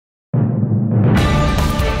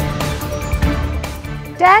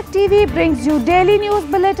Tag TV brings you daily news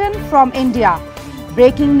bulletin from India.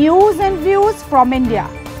 Breaking news and views from India.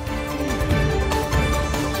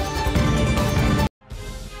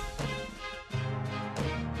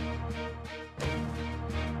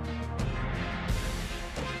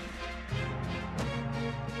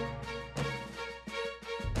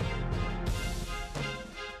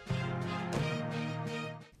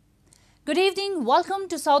 Good evening. Welcome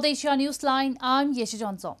to South Asia Newsline. I'm Yeshi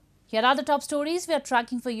Johnson. Here are the top stories we are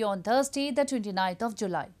tracking for you on Thursday, the 29th of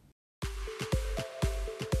July.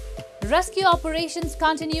 Rescue operations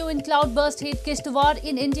continue in cloudburst hit Kishtwar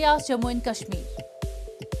in India's Jammu and Kashmir.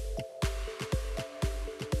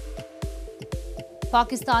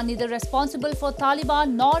 Pakistan neither responsible for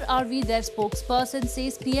Taliban nor are we their spokesperson,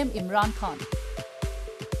 says PM Imran Khan.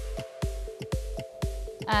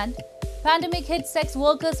 And pandemic hit sex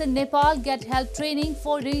workers in Nepal get help training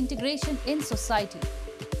for reintegration in society.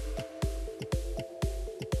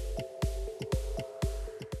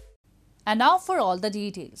 And now for all the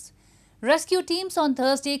details. Rescue teams on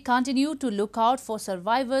Thursday continue to look out for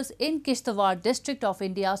survivors in Kishtwar district of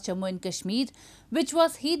India's Jammu and Kashmir, which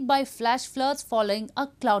was hit by flash floods following a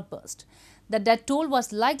cloudburst. The death toll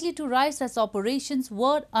was likely to rise as operations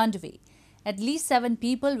were underway. At least 7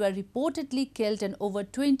 people were reportedly killed and over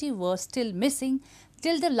 20 were still missing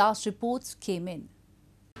till the last reports came in.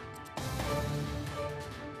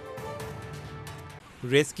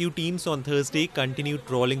 Rescue teams on Thursday continued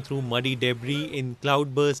trawling through muddy debris in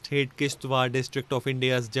cloudburst-hit Kishtwar district of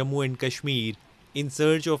India's Jammu and Kashmir in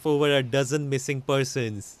search of over a dozen missing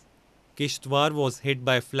persons. Kishtwar was hit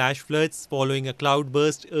by flash floods following a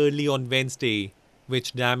cloudburst early on Wednesday,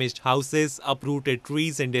 which damaged houses, uprooted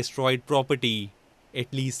trees and destroyed property.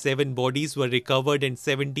 At least 7 bodies were recovered and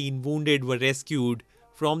 17 wounded were rescued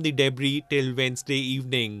from the debris till Wednesday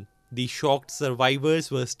evening. The shocked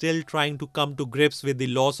survivors were still trying to come to grips with the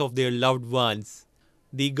loss of their loved ones.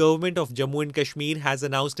 The government of Jammu and Kashmir has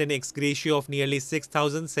announced an ex gratia of nearly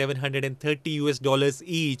 $6,730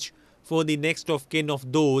 each for the next of kin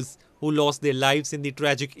of those who lost their lives in the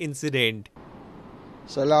tragic incident.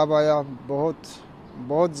 सैलाब आया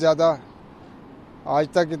बहुत ज़्यादा आज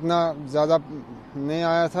तक इतना ज़्यादा नहीं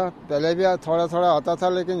आया था पहले भी थोड़ा आता था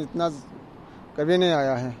लेकिन इतना कभी नहीं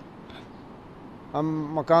आया है हम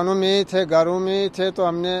मकानों में ही थे घरों में ही थे तो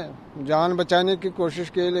हमने जान बचाने की कोशिश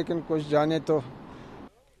की लेकिन कुछ जाने तो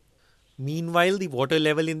Meanwhile, the water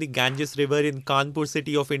level in the Ganges River in Kanpur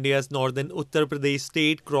city of India's northern Uttar Pradesh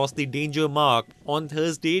state crossed the danger mark on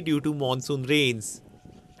Thursday due to monsoon rains.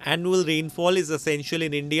 Annual rainfall is essential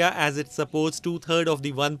in India as it supports 2/3 of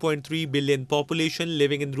the 1.3 billion population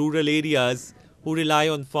living in rural areas who rely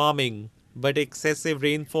on farming. But excessive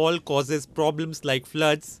rainfall causes problems like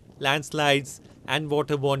floods, landslides and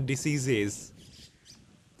waterborne diseases.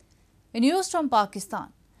 In news from Pakistan.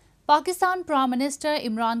 Pakistan Prime Minister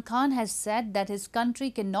Imran Khan has said that his country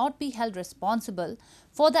cannot be held responsible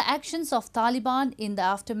for the actions of Taliban in the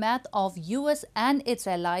aftermath of US and its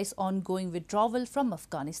allies' ongoing withdrawal from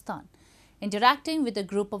Afghanistan. Interacting with a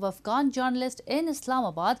group of Afghan journalists in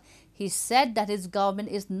Islamabad, he said that his government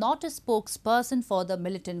is not a spokesperson for the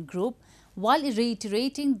militant group, while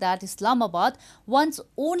reiterating that Islamabad wants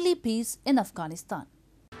only peace in Afghanistan.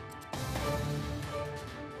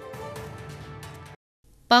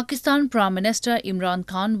 Pakistan Prime Minister Imran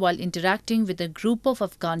Khan, while interacting with a group of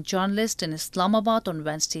Afghan journalists in Islamabad on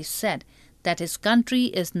Wednesday, said that his country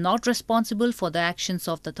is not responsible for the actions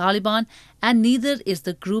of the Taliban and neither is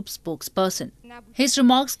the group's spokesperson. His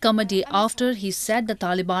remarks come a day after he said the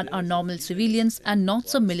Taliban are normal civilians and not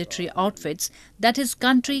some military outfits that his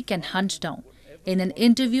country can hunt down, in an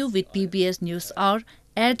interview with PBS NewsHour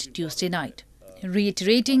aired Tuesday night.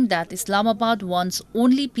 Reiterating that Islamabad wants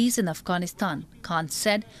only peace in Afghanistan, Khan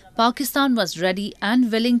said Pakistan was ready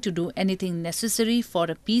and willing to do anything necessary for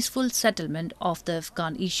a peaceful settlement of the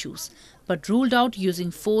Afghan issues, but ruled out using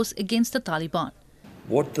force against the Taliban.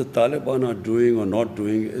 What the Taliban are doing or not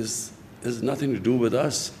doing is nothing to do with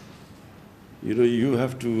us. You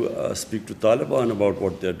have to speak to Taliban about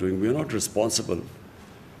what they're doing. We are not responsible.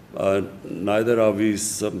 Neither are we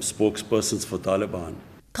some spokespersons for Taliban.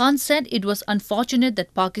 Khan said it was unfortunate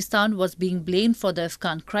that Pakistan was being blamed for the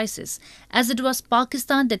Afghan crisis, as it was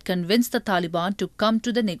Pakistan that convinced the Taliban to come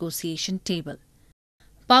to the negotiation table.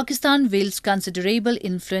 Pakistan wields considerable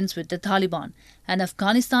influence with the Taliban, and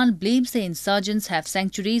Afghanistan blames the insurgents have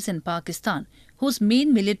sanctuaries in Pakistan, whose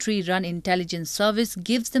main military-run intelligence service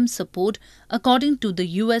gives them support according to the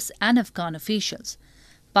US and Afghan officials.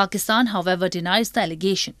 Pakistan, however, denies the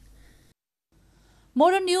allegation.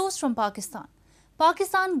 More on news from Pakistan.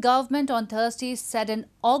 Pakistan government on Thursday set an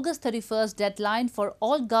August 31st deadline for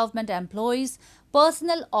all government employees,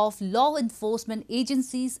 personnel of law enforcement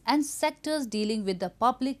agencies and sectors dealing with the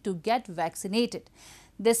public to get vaccinated.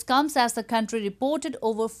 This comes as the country reported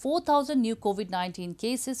over 4,000 new COVID-19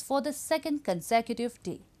 cases for the second consecutive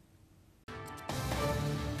day.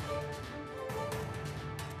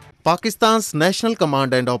 Pakistan's National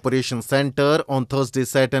Command and Operations Centre on Thursday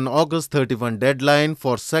set an August 31 deadline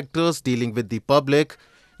for sectors dealing with the public,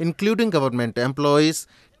 including government employees,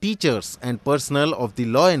 teachers and personnel of the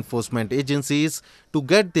law enforcement agencies to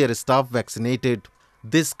get their staff vaccinated.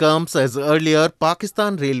 This comes as earlier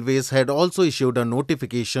Pakistan Railways had also issued a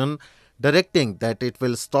notification directing that it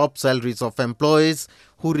will stop salaries of employees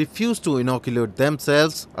who refuse to inoculate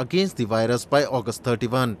themselves against the virus by August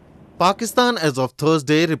 31. Pakistan as of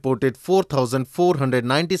Thursday reported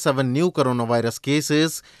 4,497 new coronavirus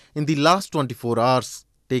cases in the last 24 hours,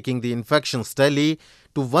 taking the infections tally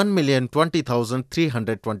to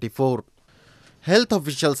 1,020,324. Health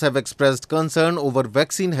officials have expressed concern over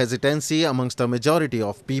vaccine hesitancy amongst a majority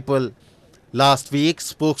of people. Last week,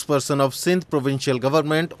 spokesperson of Sindh provincial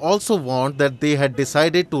government also warned that they had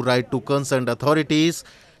decided to write to concerned authorities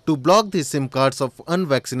to block the SIM cards of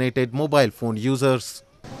unvaccinated mobile phone users.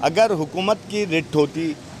 अगर हुकूमत की writ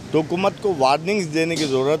होती तो हुकूमत को warnings देने की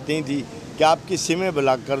ज़रूरत नहीं थी कि आपकी सिमें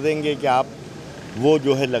ब्लॉक कर देंगे कि आप वो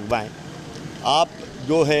जो है लगवाएं, आप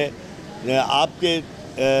जो है आपके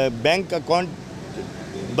बैंक अकाउंट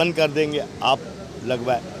बंद कर देंगे, आप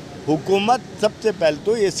लगवाएं। हुकूमत सबसे पहले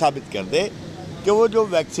तो ये साबित कर दे कि वो जो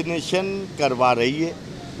वैक्सीनेशन करवा रही है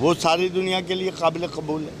वो सारी दुनिया के लिए काबिल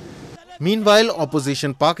कबूल है। Meanwhile,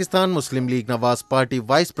 opposition Pakistan Muslim League Nawaz Party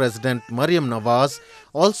Vice President Maryam Nawaz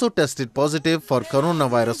also tested positive for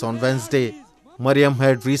coronavirus on Wednesday. Maryam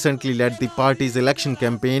had recently led the party's election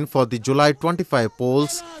campaign for the July 25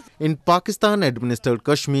 polls in Pakistan-administered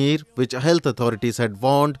Kashmir, which health authorities had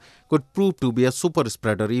warned could prove to be a super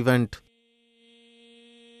spreader event.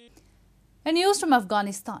 And news from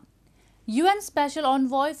Afghanistan. UN Special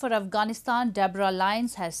Envoy for Afghanistan Deborah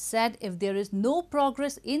Lyons has said if there is no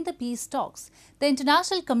progress in the peace talks, the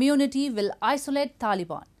international community will isolate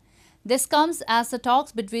Taliban. This comes as the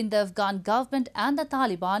talks between the Afghan government and the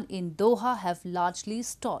Taliban in Doha have largely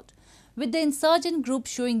stalled, with the insurgent group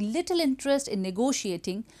showing little interest in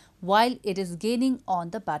negotiating while it is gaining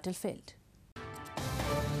on the battlefield.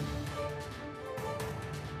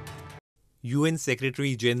 UN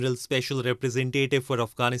Secretary-General Special Representative for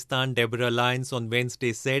Afghanistan Deborah Lyons on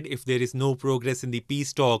Wednesday said if there is no progress in the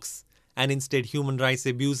peace talks and instead human rights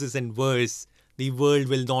abuses and worse, the world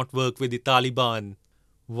will not work with the Taliban.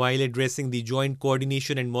 While addressing the Joint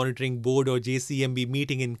Coordination and Monitoring Board or JCMB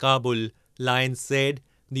meeting in Kabul, Lyons said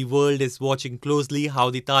the world is watching closely how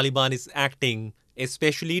the Taliban is acting,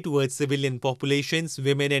 especially towards civilian populations,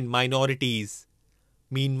 women and minorities.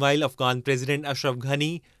 Meanwhile, Afghan President Ashraf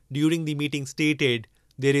Ghani during the meeting stated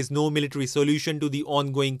there is no military solution to the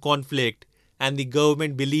ongoing conflict and the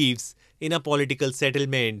government believes in a political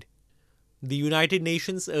settlement. The United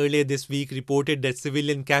Nations earlier this week reported that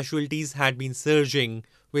civilian casualties had been surging,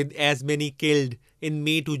 with as many killed in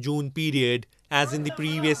May to June period as in the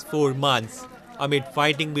previous 4 months, amid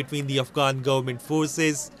fighting between the Afghan government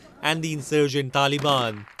forces and the insurgent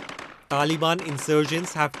Taliban. Taliban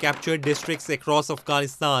insurgents have captured districts across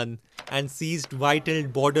Afghanistan and seized vital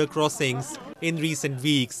border crossings in recent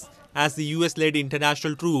weeks as the US-led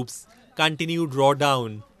international troops continue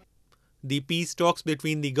drawdown. The peace talks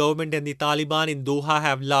between the government and the Taliban in Doha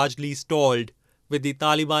have largely stalled, with the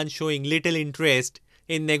Taliban showing little interest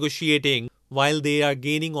in negotiating while they are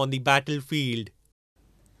gaining on the battlefield.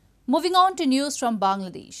 Moving on to news from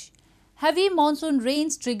Bangladesh. Heavy monsoon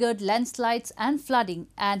rains triggered landslides and flooding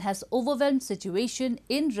and has overwhelmed situation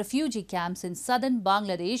in refugee camps in southern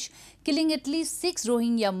Bangladesh, killing at least 6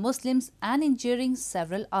 Rohingya Muslims and injuring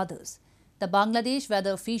several others. The Bangladesh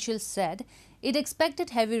weather officials said it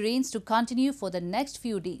expected heavy rains to continue for the next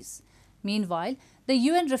few days. Meanwhile, the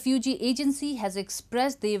UN Refugee Agency has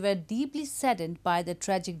expressed they were deeply saddened by the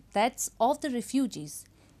tragic deaths of the refugees,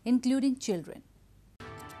 including children.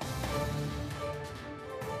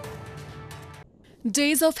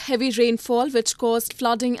 Days of heavy rainfall which caused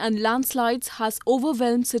flooding and landslides has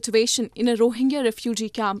overwhelmed situation in a Rohingya refugee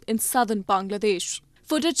camp in southern Bangladesh.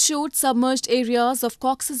 Footage showed submerged areas of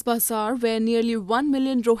Cox's Bazar where nearly 1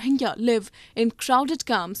 million Rohingya live in crowded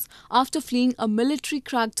camps after fleeing a military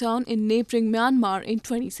crackdown in neighbouring Myanmar in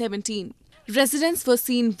 2017. Residents were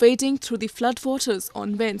seen wading through the floodwaters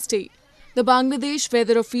on Wednesday. The Bangladesh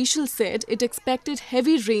weather official said it expected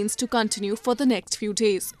heavy rains to continue for the next few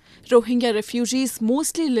days. Rohingya refugees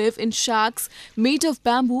mostly live in shacks made of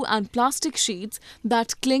bamboo and plastic sheets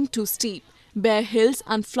that cling to steep, bare hills,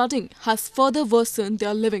 and flooding has further worsened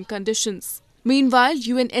their living conditions. Meanwhile,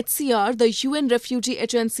 UNHCR, the UN refugee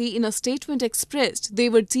agency, in a statement expressed they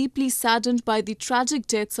were deeply saddened by the tragic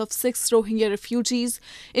deaths of 6 Rohingya refugees,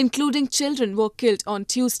 including children, were killed on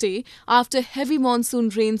Tuesday after heavy monsoon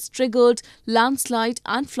rains triggered landslide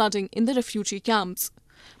and flooding in the refugee camps.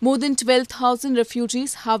 More than 12,000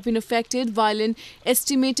 refugees have been affected, while an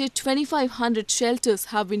estimated 2,500 shelters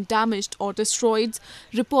have been damaged or destroyed,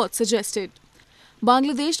 reports suggested.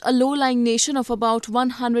 Bangladesh, a low-lying nation of about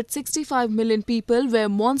 165 million people where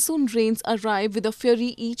monsoon rains arrive with a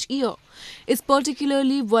fury each year, is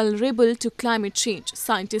particularly vulnerable to climate change,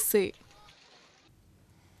 scientists say.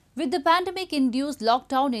 With the pandemic-induced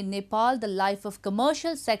lockdown in Nepal, the life of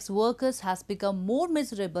commercial sex workers has become more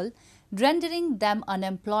miserable, rendering them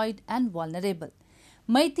unemployed and vulnerable.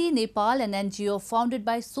 Maiti Nepal, an NGO founded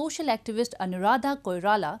by social activist Anuradha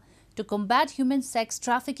Koirala, to combat human sex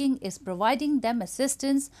trafficking, is providing them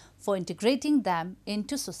assistance for integrating them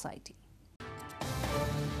into society.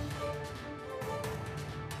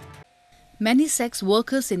 Many sex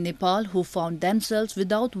workers in Nepal who found themselves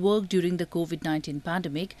without work during the COVID-19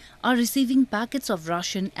 pandemic are receiving packets of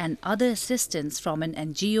ration and other assistance from an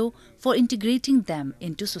NGO for integrating them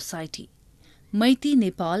into society. Maiti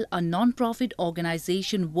Nepal, a non-profit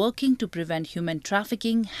organization working to prevent human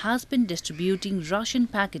trafficking, has been distributing ration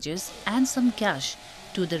packages and some cash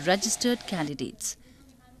to the registered candidates.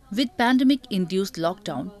 With pandemic-induced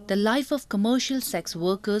lockdown, the life of commercial sex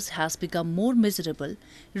workers has become more miserable,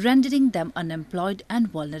 rendering them unemployed and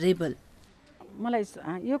vulnerable. मलाई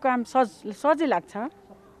यो काम सजिलो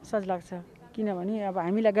लाग्छ किनभने अब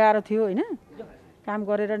हामीलाई गाह्रो थियो हैन काम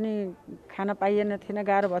गरेर नि खाना पाइएन थिएन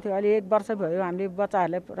गाह्रो भयो अहिले 1 वर्ष भयो हामीले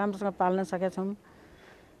बच्चाहरुलाई राम्रोसँग पाल्न सकेका छौं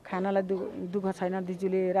खानालाई दुःख छैन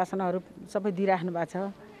दिजुले रासनहरु सबै दिइराख्नु भएको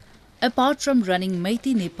छ. Apart from running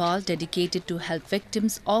Maiti Nepal, dedicated to help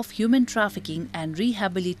victims of human trafficking and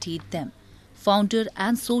rehabilitate them, founder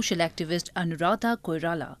and social activist Anuradha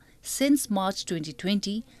Koirala, since March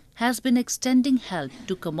 2020, has been extending help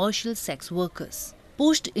to commercial sex workers.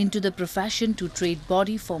 Pushed into the profession to trade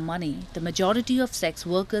body for money, the majority of sex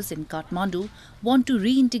workers in Kathmandu want to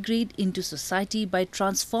reintegrate into society by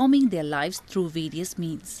transforming their lives through various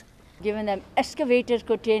means. Given them excavator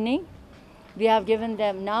training, we have given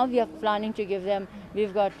them, now we are planning to give them,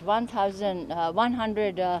 we've got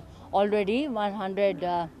 100 already,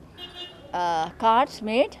 100 carts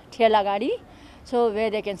made, thela gadi, so where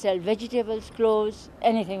they can sell vegetables, clothes,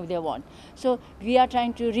 anything they want. So we are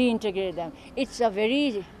trying to reintegrate them. It's a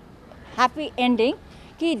very happy ending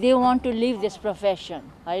that they want to leave this profession,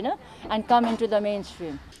 and come into the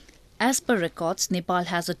mainstream. As per records, Nepal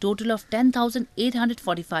has a total of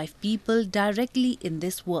 10,845 people directly in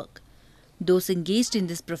this work. Those engaged in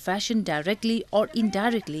this profession directly or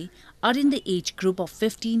indirectly are in the age group of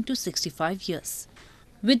 15 to 65 years.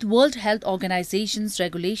 With World Health Organization's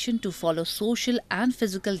regulation to follow social and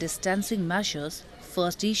physical distancing measures,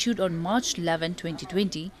 first issued on March 11,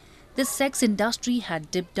 2020, the sex industry had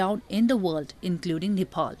dipped down in the world, including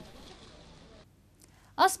Nepal.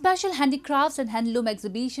 A special handicrafts and handloom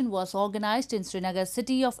exhibition was organized in Srinagar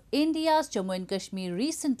city of India's Jammu and Kashmir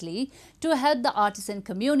recently to help the artisan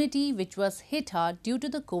community, which was hit hard due to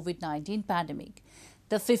the COVID-19 pandemic.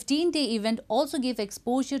 The 15-day event also gave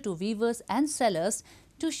exposure to weavers and sellers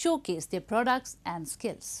to showcase their products and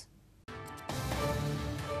skills.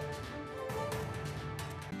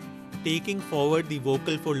 Taking forward the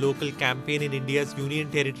Vocal for Local campaign in India's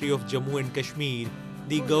Union Territory of Jammu and Kashmir,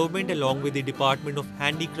 the government, along with the Department of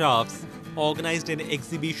Handicrafts, organized an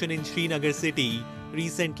exhibition in Srinagar city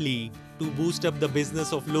recently to boost up the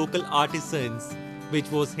business of local artisans,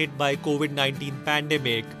 which was hit by COVID-19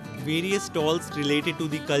 pandemic. Various stalls related to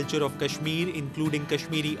the culture of Kashmir, including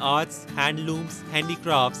Kashmiri arts, handlooms,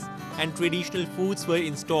 handicrafts, and traditional foods were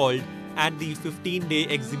installed at the 15-day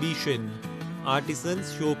exhibition.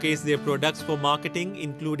 Artisans showcased their products for marketing,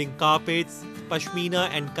 including carpets, pashmina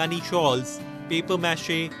and kani shawls, paper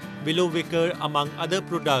mache, willow wicker, among other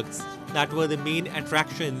products that were the main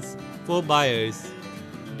attractions for buyers.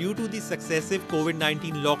 Due to the successive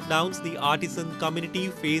COVID-19 lockdowns, the artisan community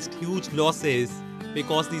faced huge losses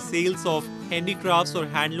because the sales of handicrafts or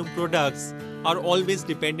handloom products are always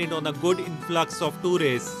dependent on a good influx of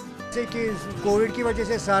tourists. जैसे कि Covid की वजह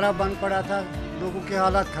से सारा बंद पड़ा था, लोगों के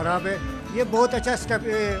हालात खराब है. ये बहुत अच्छा स्टेप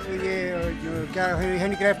ये क्या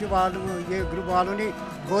हैंडीक्राफ्ट वालों ये ग्रुप वालों ने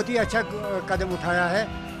बहुत ही अच्छा कदम उठाया है.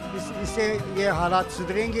 इससे ये हालात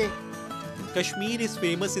सुधरेंगे. Kashmir is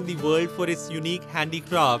famous in the world for its unique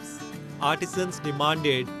handicrafts. Artisans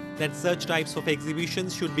demanded that such types of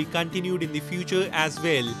exhibitions should be continued in the future as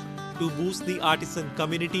well to boost the artisan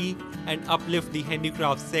community and uplift the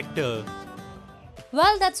handicraft sector.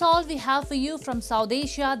 Well, that's all we have for you from South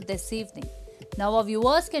Asia this evening. Now our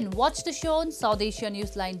viewers can watch the show on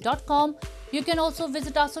SouthAsiaNewsline.com. You can also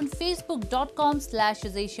visit us on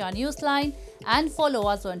Facebook.com/AsiaNewsline and follow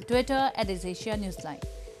us on Twitter @AsiaNewsline.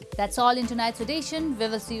 That's all in tonight's edition. We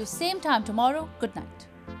will see you same time tomorrow. Good night.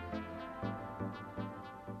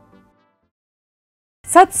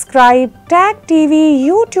 Subscribe TAG TV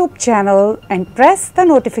YouTube channel and press the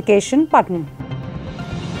notification button.